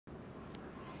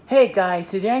Hey guys,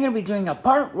 today I'm going to be doing a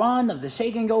part 1 of the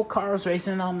Shake and Go cars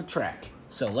racing on the track.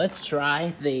 So let's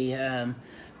try the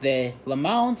Le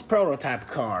Mans prototype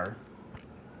car.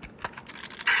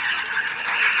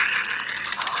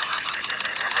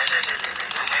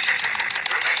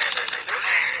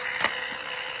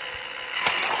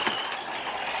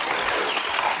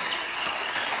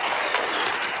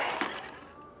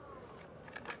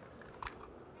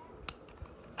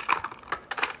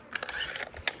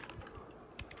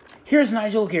 Here's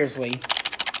Nigel Gearsley.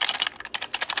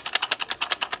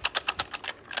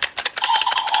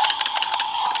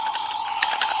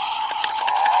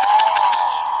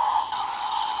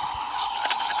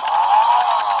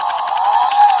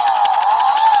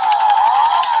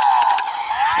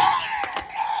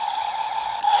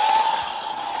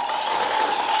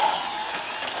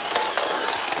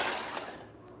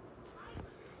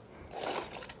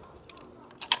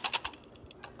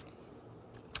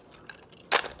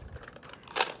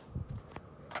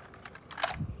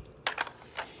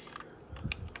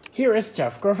 Here is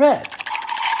Jeff Gorvette.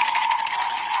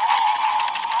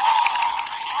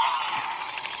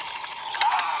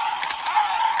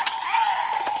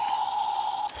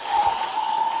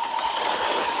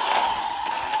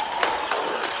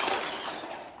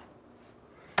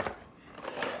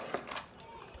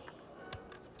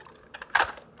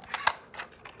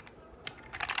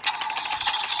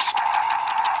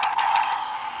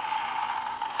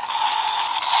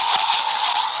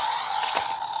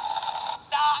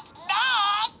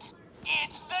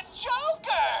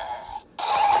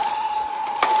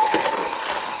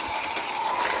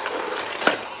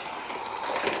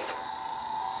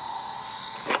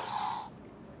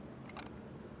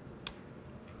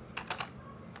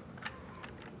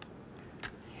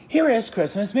 Here is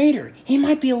Christmas Mater. He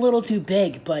might be a little too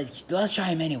big, but let's try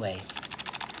him anyways.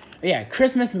 Yeah,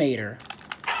 Christmas Mater.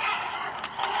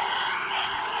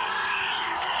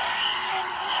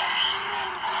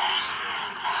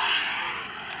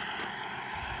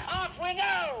 Off we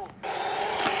go!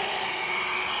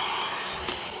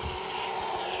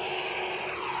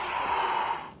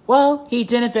 Well, he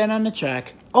didn't fit on the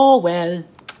track. Oh well.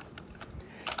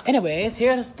 Anyways,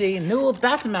 here's the new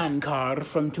Batman car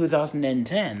from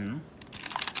 2010.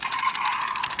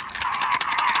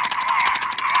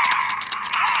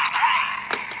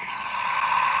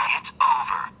 It's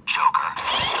over, Joker.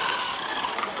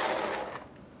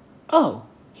 Oh,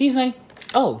 he's like,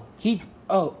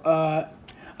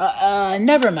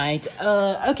 never mind.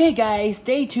 Okay guys,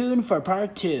 stay tuned for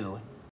part 2.